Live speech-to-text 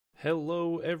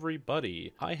Hello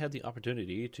everybody! I had the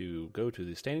opportunity to go to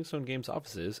the Standing Stone Games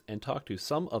offices and talk to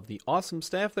some of the awesome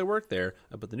staff that work there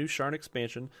about the new Sharn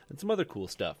expansion and some other cool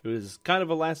stuff. It was kind of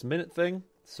a last minute thing,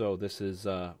 so this is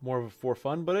more of a for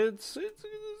fun, but it's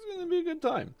going to be a good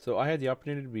time. So I had the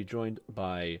opportunity to be joined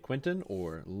by Quentin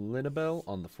or Linabelle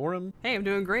on the forum. Hey, I'm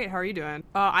doing great. How are you doing?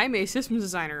 I'm a systems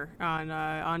designer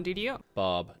on DDO.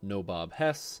 Bob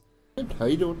Hess. How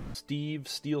you doing? Steve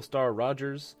Steelstar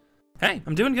Rogers. Hey,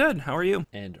 I'm doing good. How are you?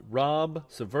 And Rob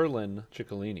Severlin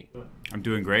Ciccolini. I'm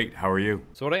doing great. How are you?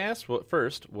 So what I asked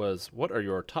first was, what are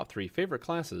your top 3 favorite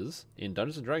classes in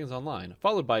Dungeons & Dragons Online?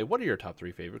 Followed by, what are your top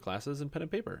 3 favorite classes in Pen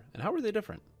and Paper? And how are they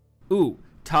different? Ooh,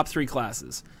 top 3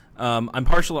 classes. I'm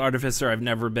partial artificer. I've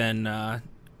never been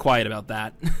quiet about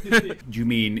that. Do you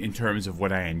mean in terms of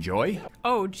what I enjoy?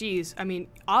 Oh, geez. I mean,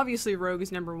 obviously Rogue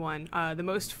is number 1. The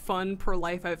most fun per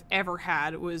life I've ever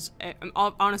had was,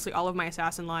 honestly, all of my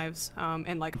assassin lives.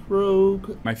 And like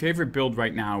Rogue. My favorite build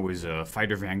right now is a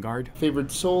Fighter Vanguard.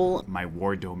 Favorite soul. My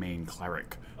War Domain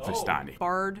Cleric, Vistani.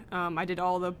 Bard. I did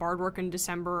all the Bard work in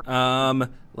December.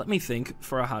 Let me think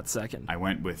for a hot second. I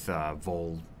went with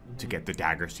Vol to get the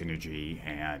dagger synergy,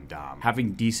 and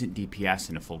having decent DPS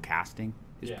and a full casting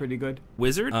is pretty good.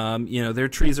 Wizard, their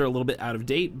trees are a little bit out of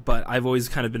date, but I've always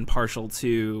kind of been partial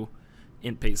to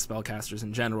int-based spellcasters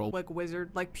in general. Like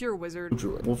Wizard, like pure Wizard.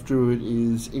 Druid. Wolf Druid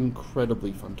is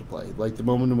incredibly fun to play. Like the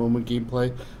moment-to-moment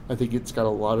gameplay, I think it's got a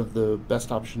lot of the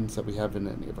best options that we have in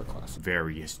any of our classes.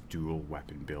 Various dual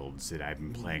weapon builds that I've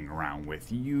been playing around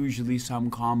with. Usually some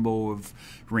combo of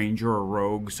Ranger or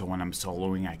Rogue, so when I'm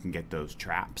soloing I can get those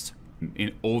traps.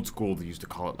 In old school, they used to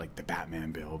call it like the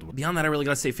Batman build. Beyond that, I really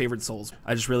gotta say favorite souls.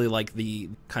 I just really like the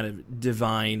kind of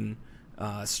divine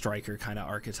striker kind of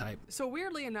archetype. So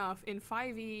weirdly enough, in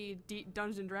 5e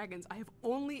Dungeons & Dragons, I have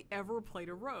only ever played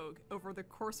a rogue over the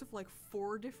course of like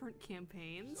 4 different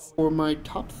campaigns. For my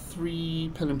top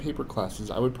 3 pen and paper classes,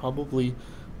 I would probably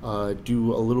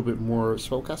do a little bit more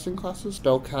spellcasting classes.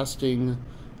 Spellcasting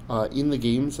in the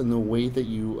games and the way that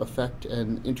you affect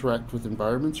and interact with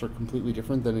environments are completely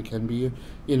different than it can be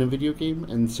in a video game,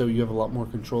 and so you have a lot more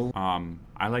control.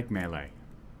 I like melee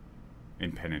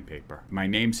in pen and paper. My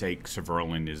namesake,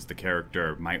 Severlin, is the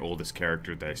character, my oldest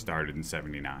character that I started in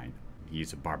 79.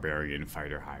 He's a barbarian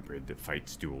fighter hybrid that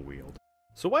fights dual wield.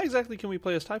 So why exactly can we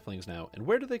play as tieflings now, and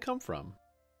where do they come from?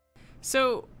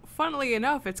 So, funnily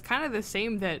enough, it's kind of the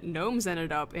same that gnomes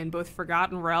ended up in both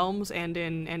Forgotten Realms and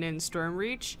in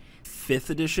Stormreach. 5th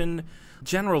edition,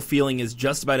 general feeling is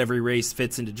just about every race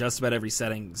fits into just about every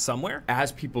setting somewhere.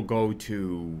 As people go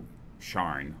to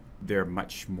Sharn, they're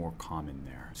much more common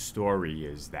there. Story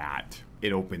is that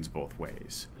it opens both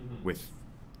ways. With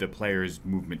the player's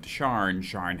movement to Sharn,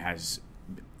 Sharn has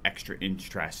extra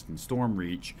interest in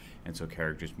Stormreach, and so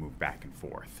characters move back and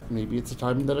forth. Maybe it's a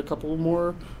time that a couple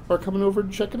more are coming over to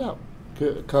check it out.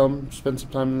 Come, spend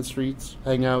some time in the streets,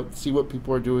 hang out, see what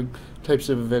people are doing, types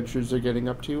of adventures they're getting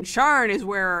up to. Sharn is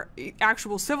where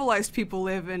actual civilized people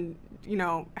live and,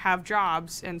 have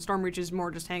jobs, and Stormreach is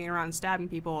more just hanging around and stabbing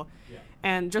people. Yeah.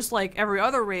 And just like every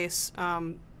other race,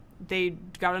 they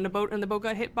got on a boat and the boat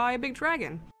got hit by a big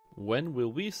dragon. When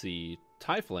will we see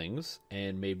tieflings,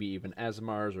 and maybe even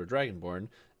Azamars or Dragonborn,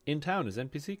 in town as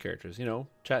NPC characters,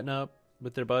 chatting up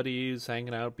with their buddies,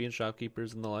 hanging out, being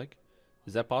shopkeepers and the like?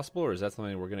 Is that possible, or is that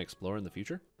something we're going to explore in the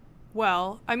future?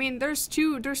 Well, I mean, there's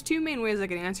two main ways I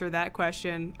can answer that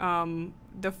question.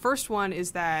 The first one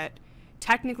is that,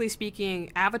 technically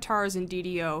speaking, avatars in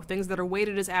DDO, things that are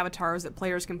weighted as avatars that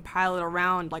players can pilot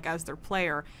around like as their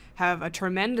player, have a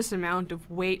tremendous amount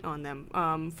of weight on them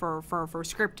for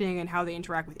scripting and how they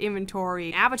interact with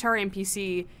inventory. Avatar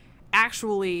NPC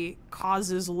actually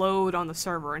causes load on the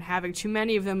server, and having too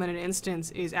many of them in an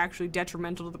instance is actually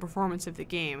detrimental to the performance of the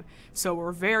game. So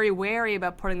we're very wary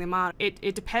about putting them on.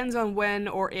 It depends on when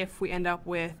or if we end up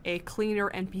with a cleaner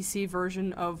NPC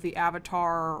version of the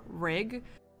avatar rig.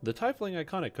 The tiefling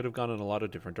iconic could have gone in a lot of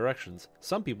different directions.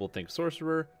 Some people think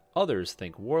sorcerer, others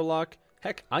think warlock,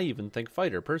 heck, I even think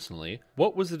fighter personally.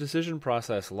 What was the decision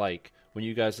process like when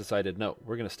you guys decided, no,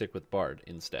 we're going to stick with bard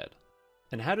instead?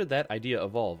 And how did that idea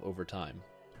evolve over time?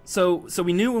 So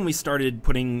we knew when we started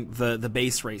putting the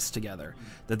base race together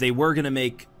that they were going to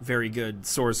make very good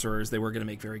sorcerers, they were going to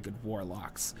make very good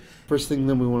warlocks. First thing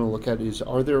that we want to look at is,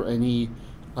 are there any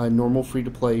normal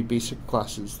free-to-play basic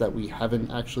classes that we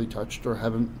haven't actually touched or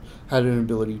haven't had an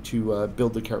ability to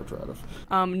build the character out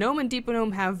of? Gnome and Deep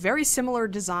Gnome have very similar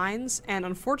designs, and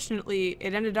unfortunately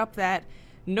it ended up that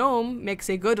Gnome makes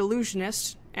a good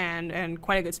illusionist and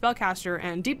quite a good spellcaster,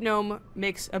 and Deep Gnome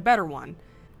makes a better one.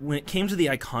 When it came to the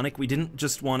iconic, we didn't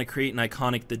just want to create an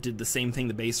iconic that did the same thing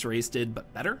the base race did,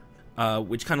 but better.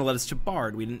 which kind of led us to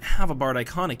Bard. We didn't have a Bard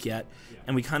iconic yet,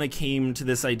 and we kind of came to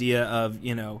this idea of,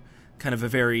 kind of a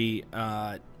very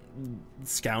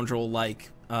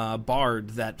scoundrel-like bard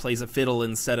that plays a fiddle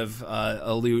instead of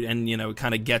a lute, and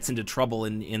kind of gets into trouble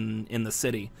in the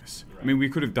city. I mean, we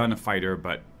could have done a fighter,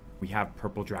 but we have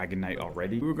Purple Dragon Knight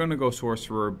already. We were going to go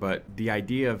sorcerer, but the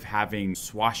idea of having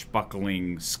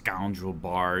swashbuckling scoundrel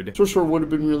bard. Sorcerer would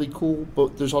have been really cool,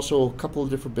 but there's also a couple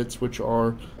of different bits which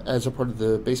are, as a part of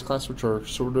the base class, which are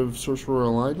sort of sorcerer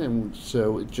aligned, and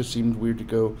so it just seemed weird to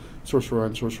go sorcerer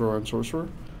on sorcerer on sorcerer.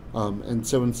 And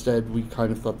so instead, we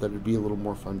kind of thought that it'd be a little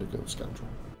more fun to go scoundrel.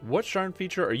 What Sharn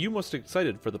feature are you most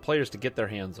excited for the players to get their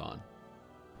hands on?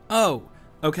 Oh,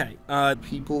 okay.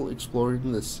 People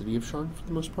exploring the city of Sharn for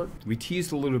the most part. We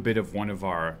teased a little bit of one of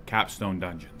our capstone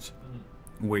dungeons,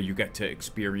 where you get to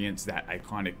experience that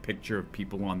iconic picture of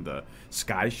people on the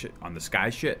sky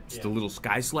ships, the little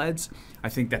sky sleds. I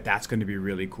think that's going to be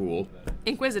really cool.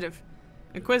 Inquisitive,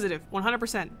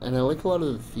 100%. And I like a lot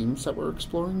of the themes that we're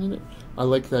exploring in it. I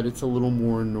like that it's a little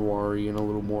more noir-y and a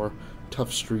little more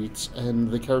tough streets,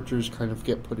 and the characters kind of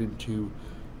get put into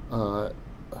a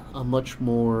much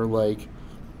more like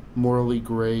morally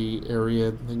gray area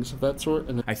and things of that sort.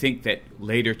 And I think that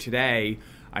later today,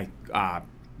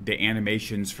 the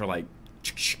animations for like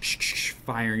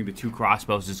firing the 2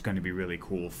 crossbows is going to be really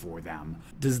cool for them.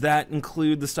 Does that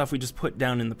include the stuff we just put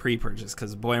down in the pre-purchase?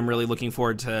 Because boy, I'm really looking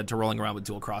forward to rolling around with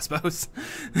dual crossbows.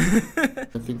 I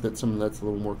think that some of that's a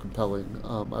little more compelling.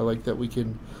 I like that we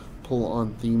can pull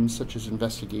on themes such as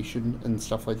investigation and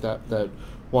stuff like that, that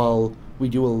while we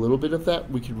do a little bit of that,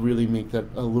 we could really make that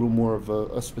a little more of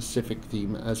a specific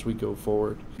theme as we go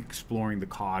forward. Exploring the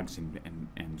cogs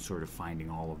and sort of finding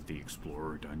all of the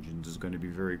explorer dungeons is going to be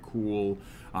very cool.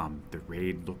 The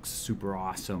raid looks super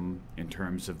awesome in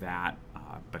terms of that,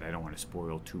 but I don't want to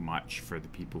spoil too much for the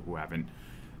people who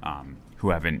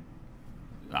haven't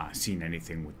seen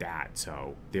anything with that.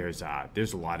 So there's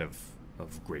a lot of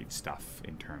great stuff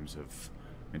in terms of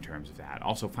that.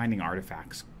 Also, finding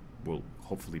artifacts will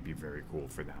hopefully be very cool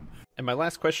for them. And my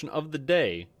last question of the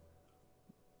day,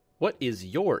 what is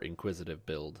your Inquisitive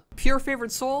build? Pure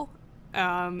favorite soul,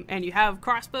 and you have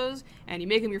crossbows, and you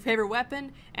make them your favorite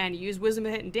weapon, and you use wisdom to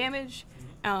hit and damage.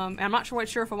 And I'm not quite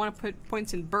sure if I want to put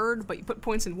points in bird, but you put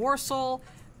points in war soul,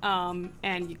 and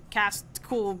you cast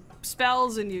cool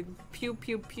spells, and you pew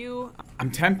pew pew. I'm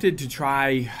tempted to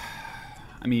try,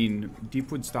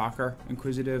 Deepwood Stalker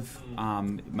Inquisitive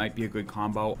might be a good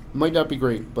combo. Might not be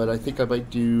great, but I think I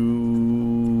might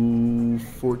do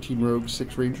 14 rogue,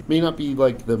 6 ranger. May not be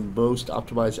like the most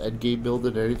optimized endgame build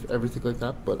and everything like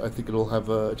that, but I think it'll have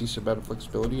a decent amount of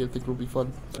flexibility. I think it'll be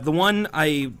fun. The one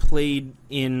I played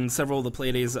in several of the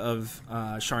playdays of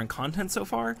Sharn content so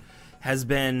far has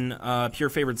been pure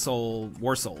favorite soul,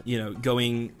 war soul.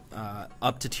 Going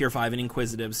up to tier 5 in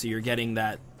Inquisitive, so you're getting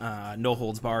that no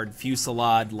holds barred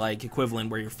fusillade like equivalent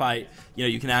where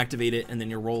you can activate it and then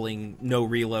you're rolling no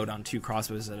reload on 2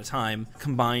 crossbows at a time,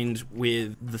 combined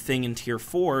with the thing in tier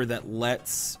 4 that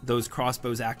lets those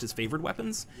crossbows act as favored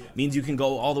weapons. Means you can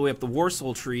go all the way up the war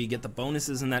soul tree, get the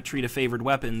bonuses in that tree to favored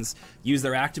weapons, use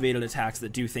their activated attacks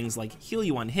that do things like heal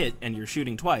you on hit and you're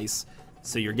shooting twice,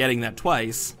 so you're getting that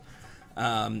twice.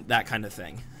 That kind of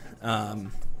thing.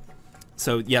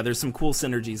 So yeah, there's some cool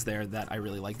synergies there that I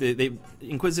really like.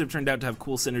 Inquisitive turned out to have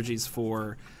cool synergies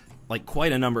for like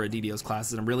quite a number of DDo's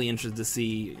classes. I'm really interested to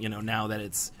see, now that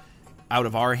it's out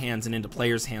of our hands and into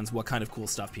players' hands, what kind of cool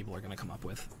stuff people are going to come up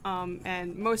with.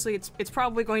 And mostly it's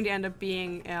probably going to end up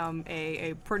being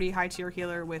a pretty high tier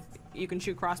healer with you can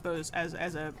shoot crossbows as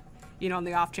a on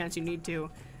the off chance you need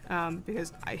to.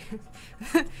 Because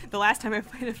the last time I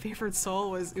played a favorite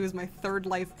soul was my 3rd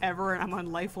life ever, and I'm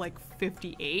on life like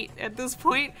 58 at this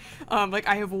point.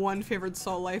 I have 1 favorite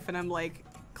soul life, and I'm like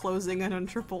closing in on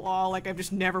triple all. Like I've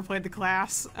just never played the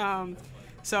class.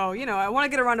 So I want to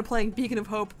get around to playing Beacon of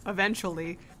Hope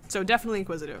eventually. So definitely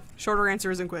Inquisitive. Shorter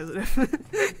answer is Inquisitive.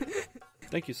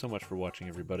 Thank you so much for watching,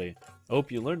 everybody. I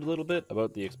hope you learned a little bit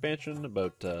about the expansion,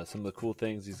 about some of the cool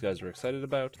things these guys are excited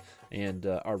about, and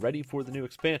are ready for the new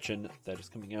expansion that is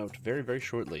coming out very, very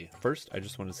shortly. First, I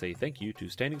just want to say thank you to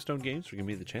Standing Stone Games for giving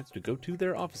me the chance to go to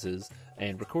their offices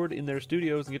and record in their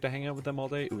studios and get to hang out with them all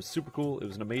day. It was super cool. It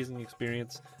was an amazing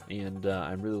experience, and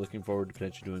I'm really looking forward to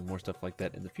potentially doing more stuff like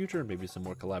that in the future, and maybe some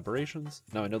more collaborations.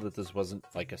 Now, I know that this wasn't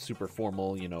like a super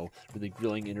formal, really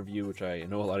grilling interview, which I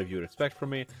know a lot of you would expect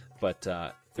from me, but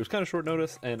It was kind of short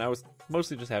notice, and I was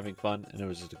mostly just having fun, and it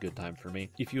was just a good time for me.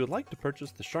 If you would like to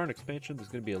purchase the Sharn expansion, there's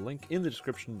going to be a link in the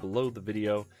description below the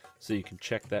video, so you can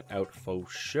check that out for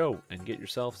show, and get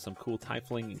yourself some cool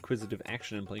Tiefling Inquisitive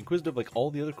action, and play Inquisitive like all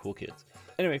the other cool kids.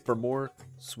 Anyway, for more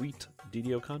sweet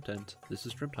DDO content, this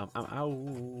is Strimtom.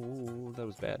 Ow, that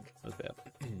was bad. That was bad.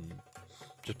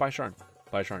 Just buy Sharn.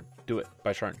 Buy Sharn. Do it.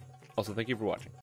 Buy Sharn. Also, thank you for watching.